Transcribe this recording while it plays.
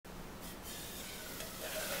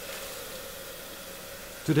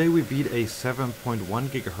Today we beat a 7.1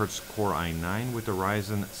 GHz Core i9 with the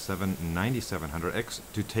Ryzen 7 9700X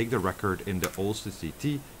to take the record in the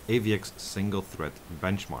OCCT AVX Single Thread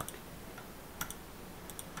benchmark.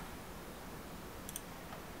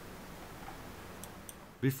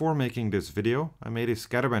 Before making this video, I made a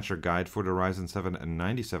SkatterBencher guide for the Ryzen 7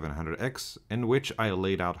 9700X in which I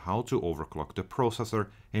laid out how to overclock the processor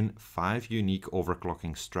in 5 unique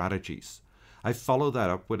overclocking strategies. I followed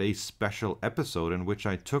that up with a special episode in which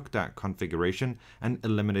I took that configuration and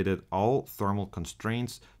eliminated all thermal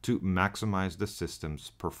constraints to maximize the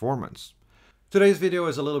system's performance. Today's video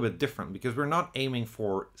is a little bit different because we're not aiming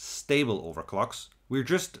for stable overclocks. We're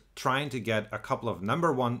just trying to get a couple of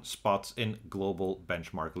 #1 spots in global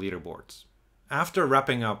benchmark leaderboards. After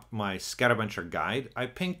wrapping up my SkatterBencher guide, I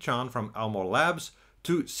pinged John from Elmore Labs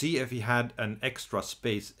to see if he had an extra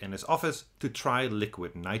space in his office to try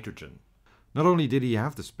liquid nitrogen. Not only did he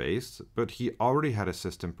have the space, but he already had a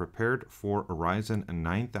system prepared for Ryzen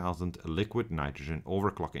 9000 liquid nitrogen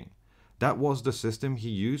overclocking. That was the system he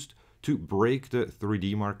used to break the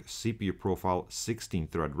 3DMark CPU profile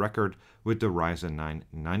 16-thread record with the Ryzen 9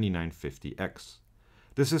 9950X.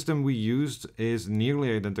 The system we used is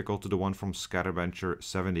nearly identical to the one from SkatterBencher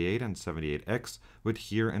 78 and 78X, with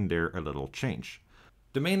here and there a little change.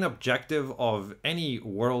 The main objective of any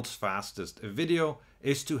world's fastest video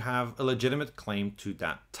is to have a legitimate claim to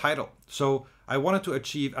that title. So I wanted to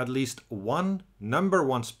achieve at least one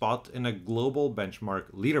 #1 spot in a global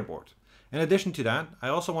benchmark leaderboard. In addition to that, I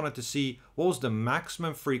also wanted to see what was the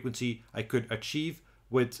maximum frequency I could achieve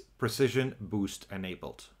with precision boost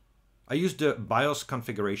enabled. I used the BIOS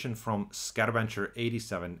configuration from SkatterBencher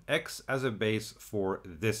 87X as a base for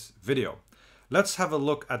this video. Let's have a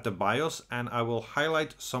look at the BIOS and I will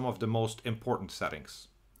highlight some of the most important settings.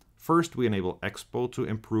 First, we enable Expo to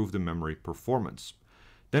improve the memory performance.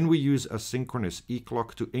 Then we use a synchronous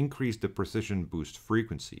E-clock to increase the precision boost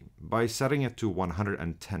frequency. By setting it to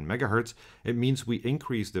 110 MHz, it means we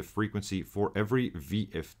increase the frequency for every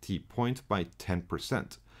VFT point by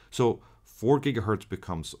 10%. So 4 GHz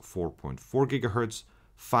becomes 4.4 GHz,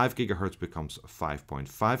 5 GHz becomes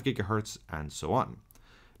 5.5 GHz, and so on.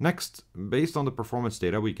 Next, based on the performance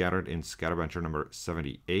data we gathered in SkatterBencher number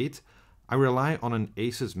 78, I rely on an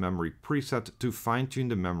ACES memory preset to fine-tune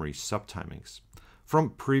the memory subtimings.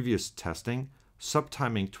 From previous testing,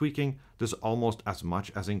 subtiming tweaking does almost as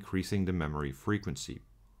much as increasing the memory frequency.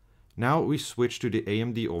 Now we switch to the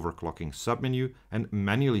AMD overclocking submenu and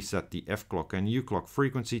manually set the F-clock and U-clock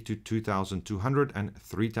frequency to 2200 and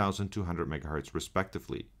 3200 MHz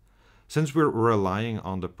respectively. Since we're relying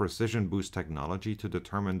on the precision boost technology to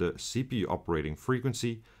determine the CPU operating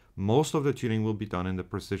frequency, most of the tuning will be done in the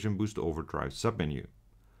precision boost overdrive submenu.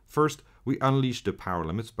 First, we unleash the power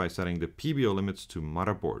limits by setting the PBO limits to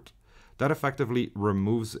motherboard. That effectively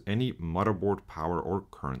removes any motherboard power or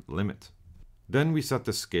current limit. Then we set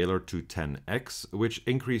the scaler to 10x, which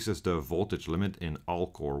increases the voltage limit in all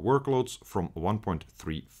core workloads from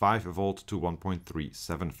 1.35 volt to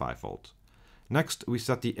 1.375 volt. Next, we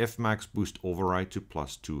set the Fmax boost override to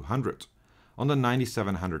 +200. On the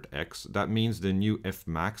 9700X, that means the new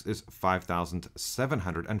Fmax is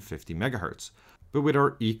 5750 MHz. But with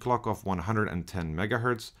our E-clock of 110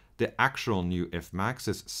 MHz, the actual new Fmax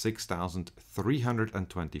is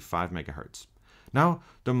 6325 MHz. Now,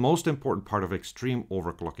 the most important part of extreme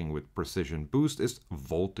overclocking with precision boost is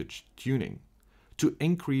voltage tuning. To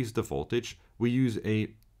increase the voltage, we use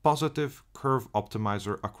a positive curve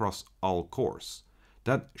optimizer across all cores.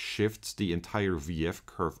 That shifts the entire VF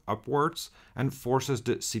curve upwards and forces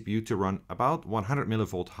the CPU to run about 100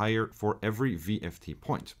 mV higher for every VFT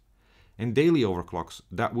point. In daily overclocks,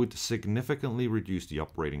 that would significantly reduce the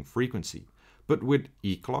operating frequency, but with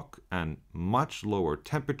E-clock and much lower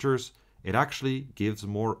temperatures, it actually gives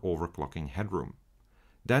more overclocking headroom.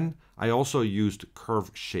 Then I also used Curve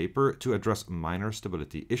Shaper to address minor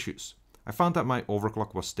stability issues. I found that my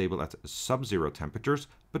overclock was stable at sub-zero temperatures,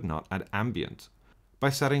 but not at ambient.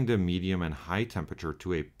 By setting the medium and high temperature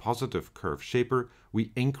to a positive Curve Shaper,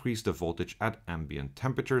 we increase the voltage at ambient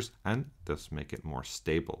temperatures and thus make it more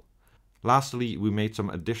stable. Lastly, we made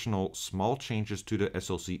some additional small changes to the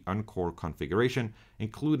SoC Uncore configuration,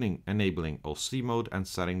 including enabling OC mode and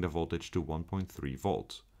setting the voltage to 1.3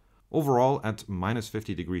 volts. Overall, at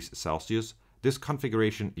 -50 degrees Celsius, this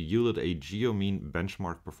configuration yielded a geo-mean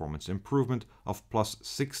benchmark performance improvement of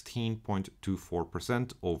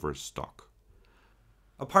 +16.24% over stock.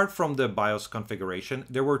 Apart from the BIOS configuration,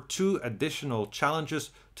 there were 2 additional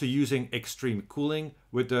challenges to using extreme cooling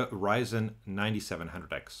with the Ryzen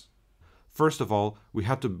 9700X. First of all, we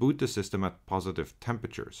had to boot the system at positive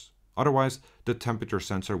temperatures. Otherwise, the temperature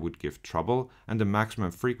sensor would give trouble and the maximum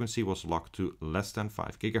frequency was locked to less than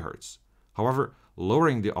 5 GHz. However,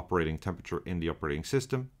 lowering the operating temperature in the operating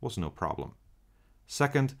system was no problem.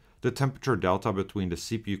 Second, the temperature delta between the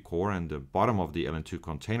CPU core and the bottom of the LN2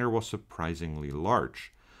 container was surprisingly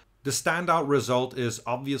large. The standout result is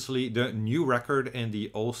obviously the new record in the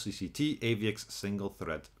OCCT AVX Single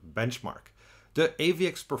Thread benchmark. The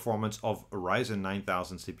AVX performance of Ryzen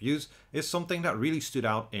 9000 CPUs is something that really stood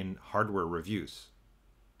out in hardware reviews.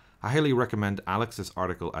 I highly recommend Alex's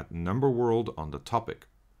article at Numberworld on the topic.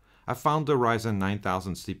 I found the Ryzen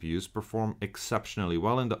 9000 CPUs perform exceptionally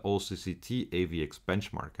well in the OCCT AVX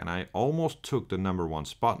benchmark, and I almost took the #1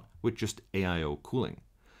 spot with just AIO cooling.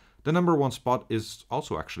 The #1 spot is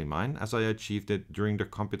also actually mine, as I achieved it during the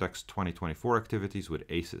Computex 2024 activities with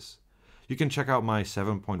Asus. You can check out my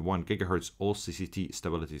 7.1 GHz OCCT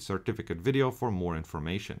stability certificate video for more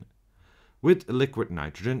information. With liquid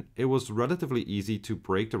nitrogen, it was relatively easy to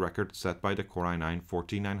break the record set by the Core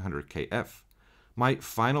i9-14900KF. My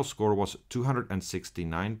final score was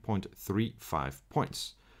 269.35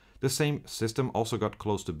 points. The same system also got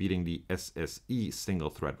close to beating the SSE single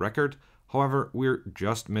thread record, however, we're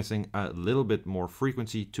just missing a little bit more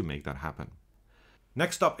frequency to make that happen.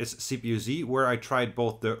 Next up is CPU-Z, where I tried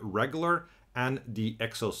both the regular and the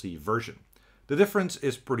XOC version. The difference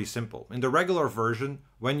is pretty simple. In the regular version,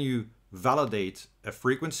 when you validate a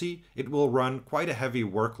frequency, it will run quite a heavy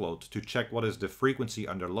workload to check what is the frequency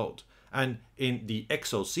under load. And in the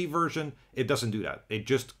XOC version, it doesn't do that. It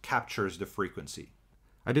just captures the frequency.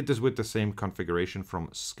 I did this with the same configuration from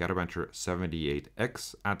SkatterBencher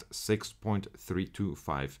 78X at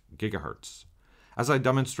 6.325 GHz. As I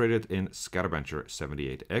demonstrated in SkatterBencher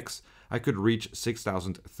 78X, I could reach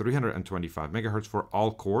 6,325 MHz for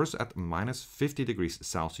all cores at -50 degrees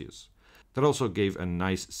Celsius. That also gave a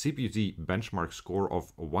nice CPU-Z benchmark score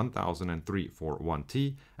of 1003 for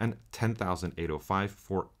 1T and 10,805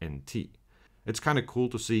 for NT. It's kind of cool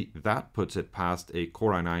to see that puts it past a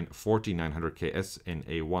Core i9-14900KS in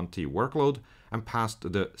a 1T workload and past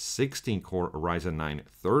the 16-core Ryzen 9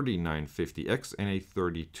 3950X in a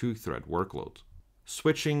 32-thread workload.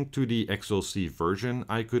 Switching to the XOC version,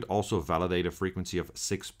 I could also validate a frequency of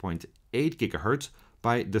 6.8 GHz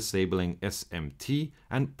by disabling SMT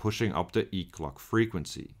and pushing up the E-clock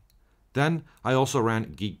frequency. Then I also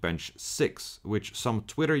ran Geekbench 6, which some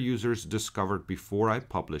Twitter users discovered before I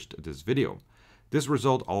published this video. This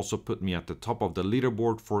result also put me at the top of the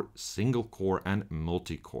leaderboard for single core and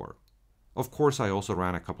multi-core. Of course, I also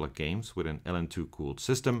ran a couple of games with an LN2 cooled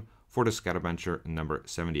system for the SkatterBencher number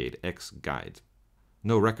 78X guide.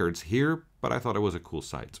 No records here, but I thought it was a cool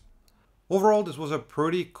site. Overall, this was a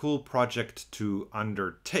pretty cool project to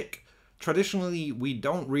undertake. Traditionally, we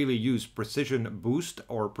don't really use precision boost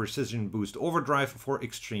or precision boost overdrive for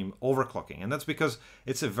extreme overclocking, and that's because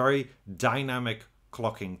it's a very dynamic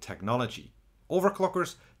clocking technology.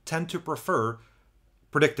 Overclockers tend to prefer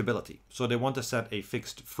predictability, so they want to set a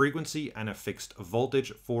fixed frequency and a fixed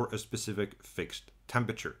voltage for a specific fixed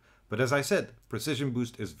temperature. But as I said, precision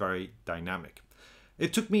boost is very dynamic.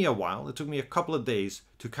 It took me a while, it took me a couple of days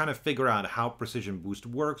to kind of figure out how precision boost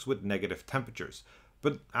works with negative temperatures.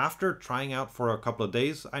 But after trying out for a couple of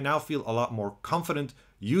days, I now feel a lot more confident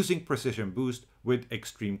using precision boost with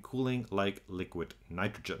extreme cooling like liquid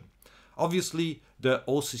nitrogen. Obviously, the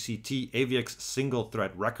OCCT AVX Single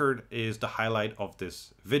Thread record is the highlight of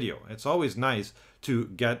this video. It's always nice to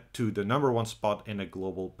get to the #1 spot in a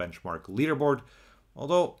global benchmark leaderboard,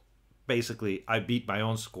 although basically I beat my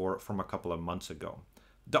own score from a couple of months ago.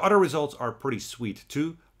 The other results are pretty sweet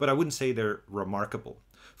too, but I wouldn't say they're remarkable.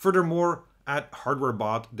 Furthermore, at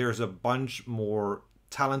HardwareBot, there's a bunch more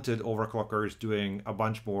talented overclockers doing a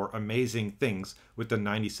bunch more amazing things with the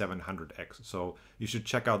 9700X. So you should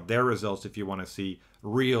check out their results if you want to see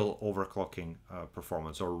real overclocking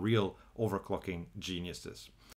performance or real overclocking geniuses.